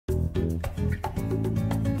Quilters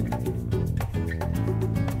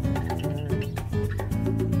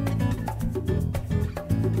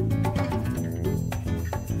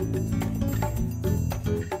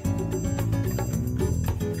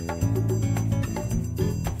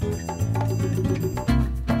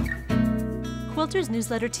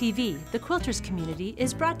Newsletter TV, the Quilters community,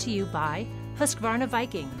 is brought to you by Husqvarna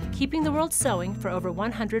Viking, keeping the world sewing for over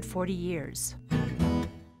 140 years.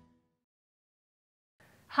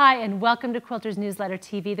 Hi, and welcome to Quilters Newsletter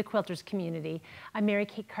TV, the Quilters community. I'm Mary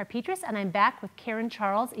Kate Karr-Petras, and I'm back with Karen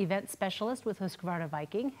Charles, event specialist with Husqvarna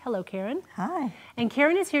Viking. Hello, Karen. Hi. And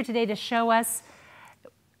Karen is here today to show us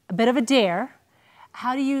a bit of a dare,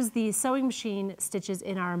 how to use the sewing machine stitches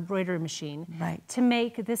in our embroidery machine to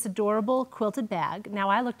make this adorable quilted bag. Now,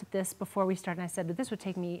 I looked at this before we started and I said that this would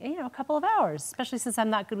take me, a couple of hours, especially since I'm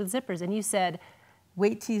not good with zippers. And you said,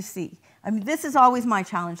 wait till you see. I mean, this is always my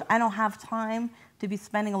challenge. I don't have time to be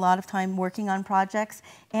spending a lot of time working on projects.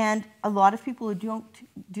 And a lot of people who don't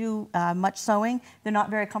do much sewing, they're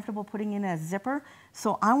not very comfortable putting in a zipper.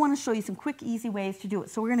 So I want to show you some quick, easy ways to do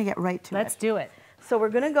it. So we're going to get right to it. Let's do it. So we're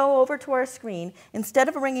going to go over to our screen. Instead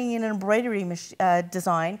of bringing in an embroidery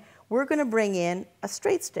design, we're going to bring in a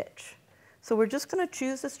straight stitch. So we're just going to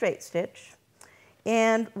choose the straight stitch,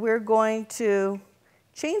 and we're going to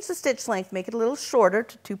change the stitch length, make it a little shorter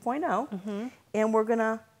to 2.0, and we're going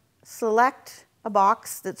to select a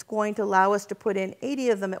box that's going to allow us to put in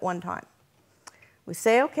 80 of them at one time. We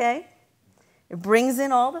say OK. It brings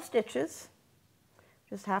in all the stitches.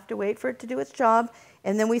 Just have to wait for it to do its job.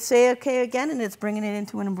 And then we say OK again, and it's bringing it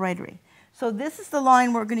into an embroidery. So this is the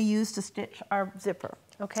line we're going to use to stitch our zipper.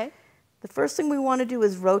 OK. The first thing we want to do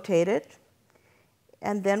is rotate it,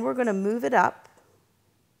 and then we're going to move it up,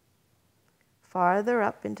 farther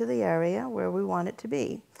up into the area where we want it to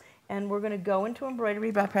be. And we're going to go into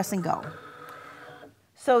embroidery by pressing go.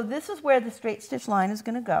 So this is where the straight stitch line is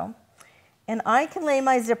going to go. And I can lay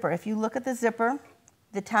my zipper. If you look at the zipper,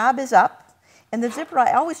 the tab is up. And the zipper,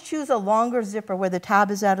 I always choose a longer zipper where the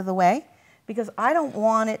tab is out of the way because I don't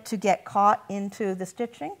want it to get caught into the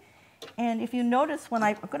stitching. And if you notice, when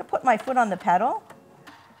I'm going to put my foot on the pedal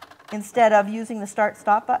instead of using the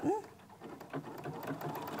start-stop button,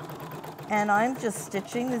 and I'm just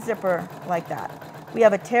stitching the zipper like that. We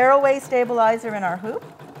have a tearaway stabilizer in our hoop.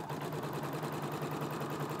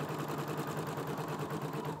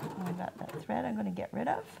 I've got that thread I'm going to get rid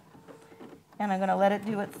of. And I'm going to let it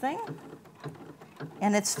do its thing.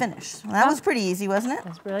 And it's finished. Well, that was pretty easy, wasn't it?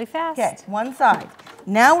 That's really fast. Okay, one side.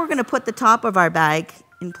 Now we're going to put the top of our bag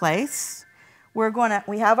in place.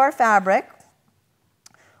 We have our fabric.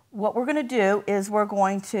 What we're going to do is we're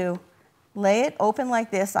going to lay it open like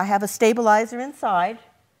this. I have a stabilizer inside.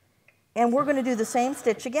 And we're going to do the same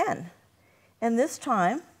stitch again. And this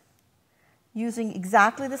time, using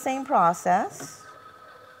exactly the same process,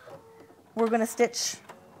 we're going to stitch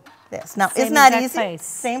this. Now, isn't that easy? Place.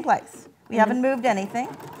 Same place. We haven't moved anything.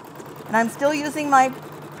 And I'm still using my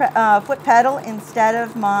foot pedal instead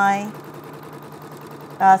of my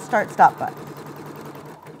start-stop button.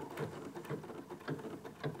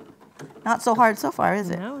 Not so hard so far, is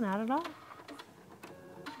it? No, not at all.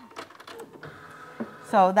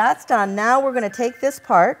 So that's done. Now we're going to take this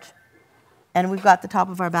part, and we've got the top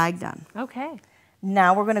of our bag done. Okay.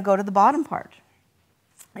 Now we're going to go to the bottom part.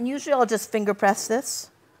 And usually I'll just finger press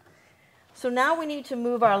this. So now we need to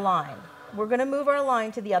move our line. We're going to move our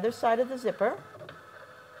line to the other side of the zipper.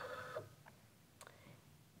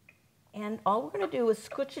 And all we're going to do is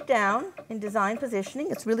scooch it down in design positioning.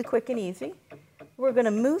 It's really quick and easy. We're going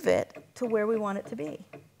to move it to where we want it to be.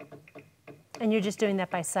 And you're just doing that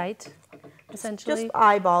by sight, essentially? Just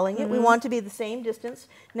eyeballing it. We want to be the same distance.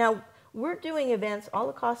 Now, we're doing events all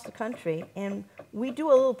across the country, and we do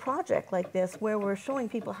a little project like this where we're showing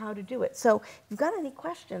people how to do it. So if you've got any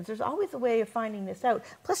questions, there's always a way of finding this out.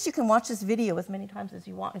 Plus, you can watch this video as many times as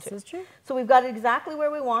you want to. This is true. So we've got it exactly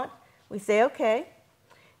where we want. We say OK.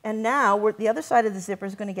 And now the other side of the zipper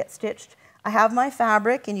is going to get stitched. I have my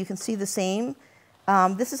fabric, and you can see the same.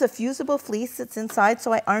 This is a fusible fleece that's inside,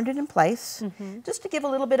 so I ironed it in place just to give a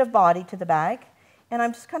little bit of body to the bag. And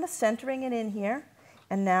I'm just kind of centering it in here.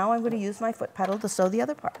 And now I'm going to use my foot pedal to sew the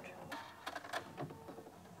other part.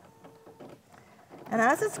 And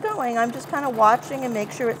as it's going, I'm just kind of watching and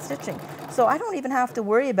make sure it's stitching. So I don't even have to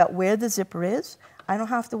worry about where the zipper is. I don't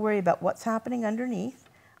have to worry about what's happening underneath.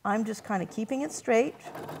 I'm just kind of keeping it straight.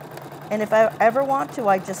 And if I ever want to,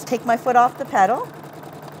 I just take my foot off the pedal.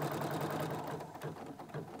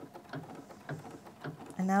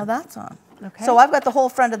 And now that's on. Okay. So I've got the whole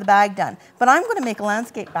front of the bag done. But I'm going to make a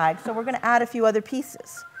landscape bag, so we're going to add a few other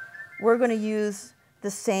pieces. We're going to use the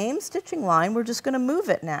same stitching line. We're just going to move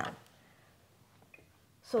it now.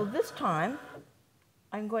 So this time,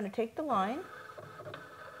 I'm going to take the line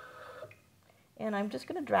and I'm just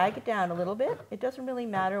going to drag it down a little bit. It doesn't really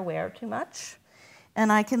matter where too much. And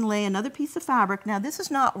I can lay another piece of fabric. Now this is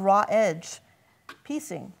not raw edge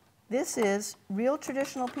piecing. This is real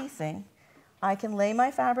traditional piecing. I can lay my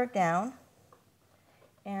fabric down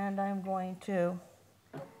and I'm going to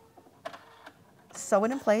sew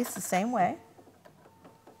it in place the same way.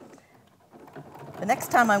 The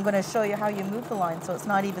next time I'm going to show you how you move the line so it's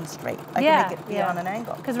not even straight. I can make it be on an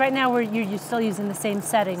angle. Because right now you're still using the same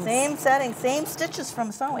settings. Same settings, same stitches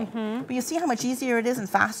from sewing. But you see how much easier it is and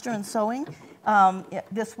faster in sewing?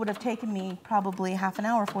 This would have taken me probably half an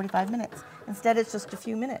hour, 45 minutes. Instead it's just a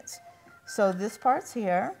few minutes. So this part's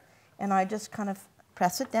here and I just kind of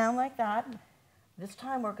press it down like that. This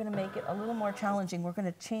time we're going to make it a little more challenging. We're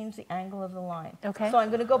going to change the angle of the line. Okay. So I'm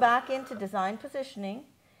going to go back into design positioning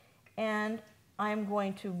and I'm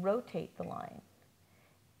going to rotate the line.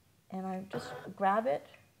 And I just grab it,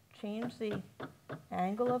 change the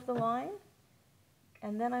angle of the line,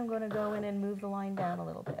 and then I'm going to go in and move the line down a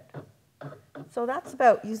little bit. So that's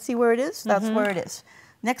about, you see where it is? That's where it is.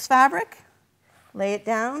 Next fabric, lay it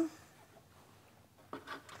down,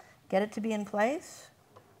 get it to be in place,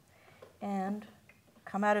 and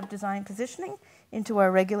come out of design positioning into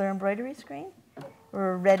our regular embroidery screen.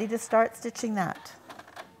 We're ready to start stitching that.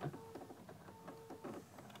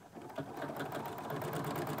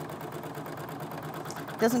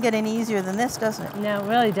 Doesn't get any easier than this, doesn't it? No, it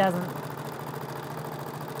really doesn't.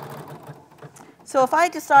 So if I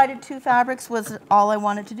decided 2 fabrics was all I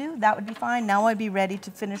wanted to do, that would be fine. Now I'd be ready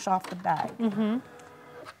to finish off the bag.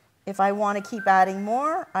 If I want to keep adding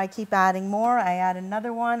more, I keep adding more. I add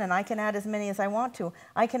another one, and I can add as many as I want to.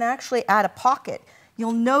 I can actually add a pocket.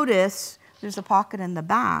 You'll notice there's a pocket in the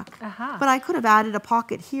back, but I could have added a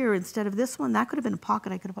pocket here instead of this one. That could have been a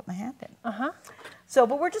pocket I could have put my hand in. So,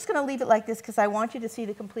 but we're just going to leave it like this because I want you to see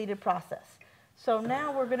the completed process. So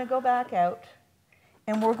now we're going to go back out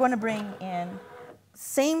and we're going to bring in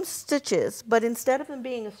same stitches, but instead of them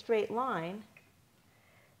being a straight line,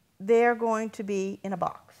 they're going to be in a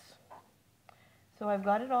box. So I've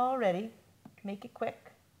got it all ready, make it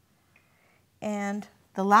quick. And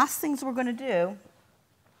the last things we're going to do,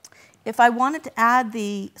 if I wanted to add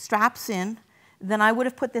the straps in, then I would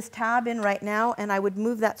have put this tab in right now and I would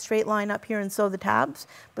move that straight line up here and sew the tabs.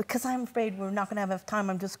 Because I'm afraid we're not going to have enough time,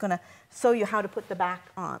 I'm just going to show you how to put the back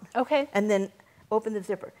on. Okay. And then open the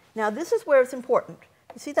zipper. Now this is where it's important.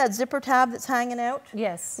 You see that zipper tab that's hanging out?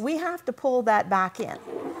 Yes. We have to pull that back in.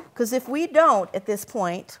 Because if we don't at this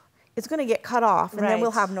point, it's going to get cut off and then we'll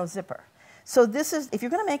have no zipper. So this is, if you're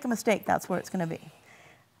going to make a mistake, that's where it's going to be.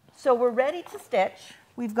 So we're ready to stitch.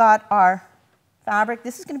 We've got our fabric.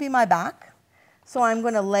 This is going to be my back. So I'm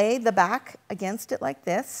going to lay the back against it like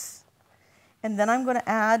this. And then I'm going to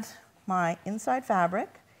add my inside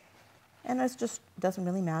fabric. And it just doesn't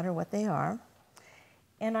really matter what they are.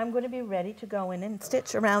 And I'm going to be ready to go in and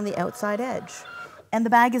stitch around the outside edge. And the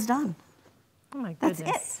bag is done. Oh my goodness.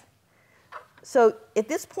 That's it. So at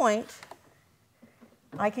this point,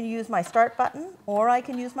 I can use my start button or I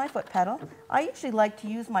can use my foot pedal. I usually like to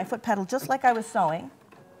use my foot pedal just like I was sewing.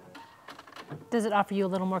 Does it offer you a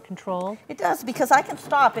little more control? It does, because I can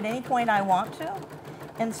stop at any point I want to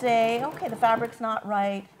and say, okay, the fabric's not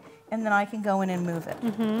right, and then I can go in and move it.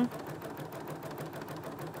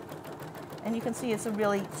 And you can see it's a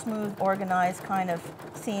really smooth, organized kind of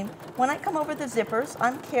seam. When I come over the zippers,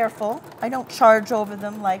 I'm careful. I don't charge over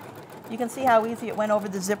them like, you can see how easy it went over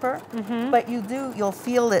the zipper, but you'll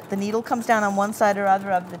feel it. The needle comes down on one side or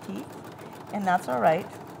other of the teeth, and that's all right.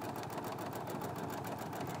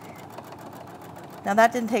 Now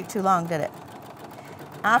that didn't take too long, did it?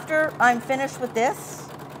 After I'm finished with this,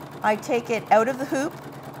 I take it out of the hoop,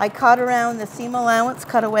 I cut around the seam allowance,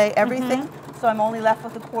 cut away everything, so I'm only left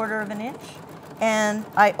with 1/4 of an inch, and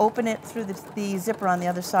I open it through the zipper on the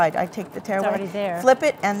other side. I take the tearaway, flip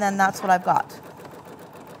it, and then that's what I've got.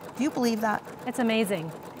 Do you believe that? It's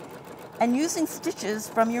amazing. And using stitches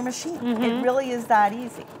from your machine, it really is that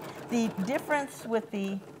easy. The difference with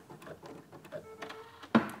the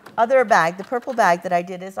other bag, the purple bag that I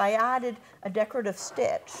did, is I added a decorative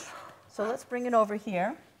stitch. So let's bring it over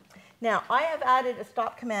here. Now, I have added a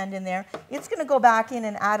stop command in there. It's going to go back in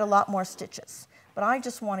and add a lot more stitches. But I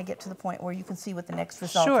just want to get to the point where you can see what the next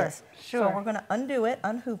result is. So we're going to undo it,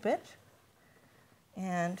 unhoop it,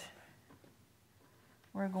 and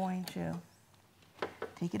we're going to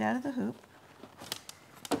take it out of the hoop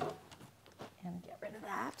and get rid of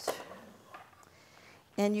that.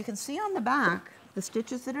 And you can see on the back the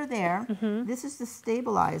stitches that are there. This is the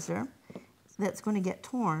stabilizer that's going to get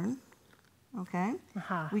torn. okay?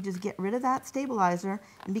 We just get rid of that stabilizer,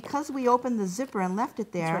 and because we opened the zipper and left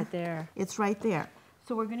it there, it's right there. It's right there.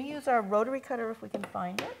 So we're going to use our rotary cutter if we can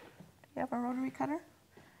find it. You have our rotary cutter?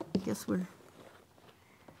 I guess we're,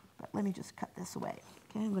 but let me just cut this away.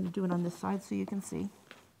 Okay, I'm going to do it on this side so you can see.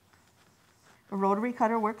 A rotary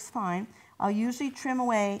cutter works fine. I'll usually trim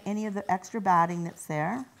away any of the extra batting that's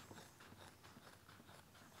there.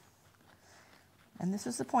 And this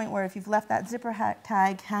is the point where if you've left that zipper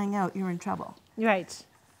tag hang out, you're in trouble. Right.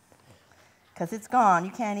 Because it's gone.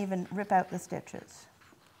 You can't even rip out the stitches.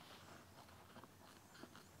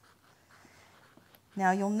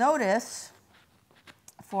 Now you'll notice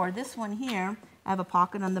for this one here, I have a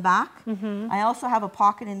pocket on the back. I also have a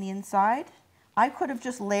pocket in the inside. I could have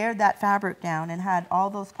just layered that fabric down and had all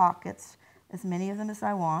those pockets, as many of them as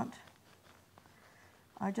I want.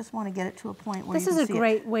 I just want to get it to a point where you can see it. This is a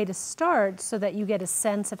great way to start so that you get a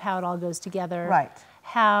sense of how it all goes together. Right.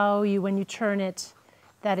 How you, when you turn it,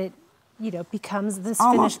 that it, you know, becomes this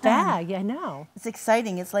almost finished bag. I know. It's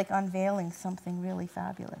exciting. It's like unveiling something really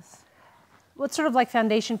fabulous. Well, it's sort of like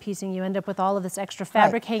foundation piecing. You end up with all of this extra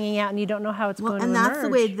fabric hanging out and you don't know how it's going to emerge. And that's the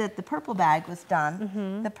way that the purple bag was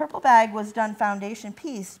done. The purple bag was done foundation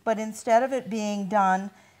piece, but instead of it being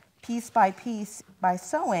done piece by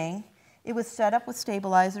sewing, it was set up with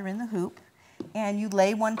stabilizer in the hoop, and you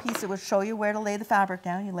lay one piece. It would show you where to lay the fabric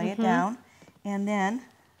down. You lay it down, and then,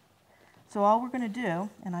 so all we're going to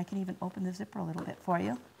do, and I can even open the zipper a little bit for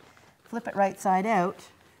you, flip it right side out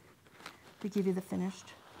to give you the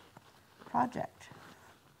finished project.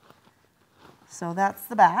 So that's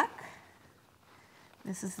the back.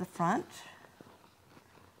 This is the front.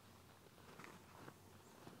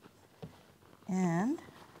 And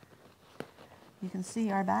you can see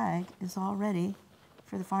our bag is all ready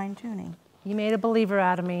for the fine tuning. You made a believer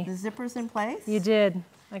out of me. The zipper's in place. You did,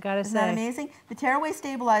 I gotta say. Isn't that amazing? The tearaway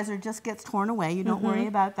stabilizer just gets torn away. You don't worry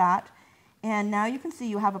about that. And now you can see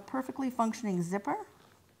you have a perfectly functioning zipper.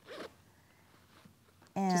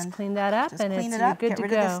 And just clean that up and clean it's it up, good get to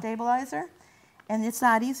rid go. of the stabilizer, and it's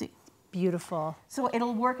that easy. Beautiful. So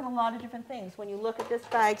it'll work in a lot of different things. When you look at this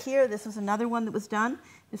bag here, this is another one that was done.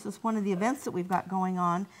 This is one of the events that we've got going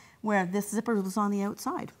on where this zipper was on the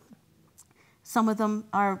outside. Some of them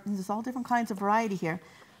are, there's all different kinds of variety here.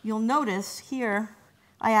 You'll notice here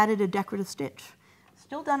I added a decorative stitch.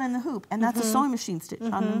 Still done in the hoop, and that's a sewing machine stitch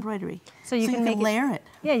on embroidery. So you can layer it.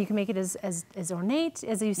 Yeah, you can make it as ornate,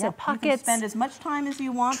 as you said, pockets. You can spend as much time as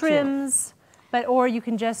you want trims, but or you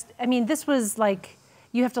can just, I mean, this was like,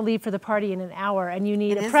 you have to leave for the party in an hour and you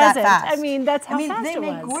need a present. That fast. I mean, that's how fast it was.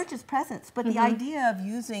 They make gorgeous presents, but the idea of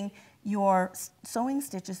using your sewing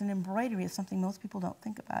stitches and embroidery is something most people don't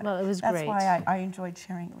think about. Well, it was great. That's why I enjoyed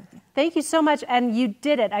sharing it with you. Thank you so much, and you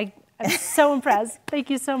did it. I'm so impressed. Thank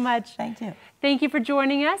you so much. Thank you. Thank you for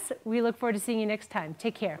joining us. We look forward to seeing you next time.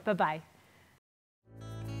 Take care. Bye-bye.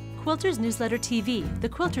 Quilters Newsletter TV, the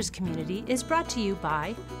Quilters community, is brought to you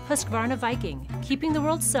by Husqvarna Viking, keeping the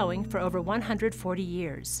world sewing for over 140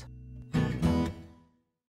 years.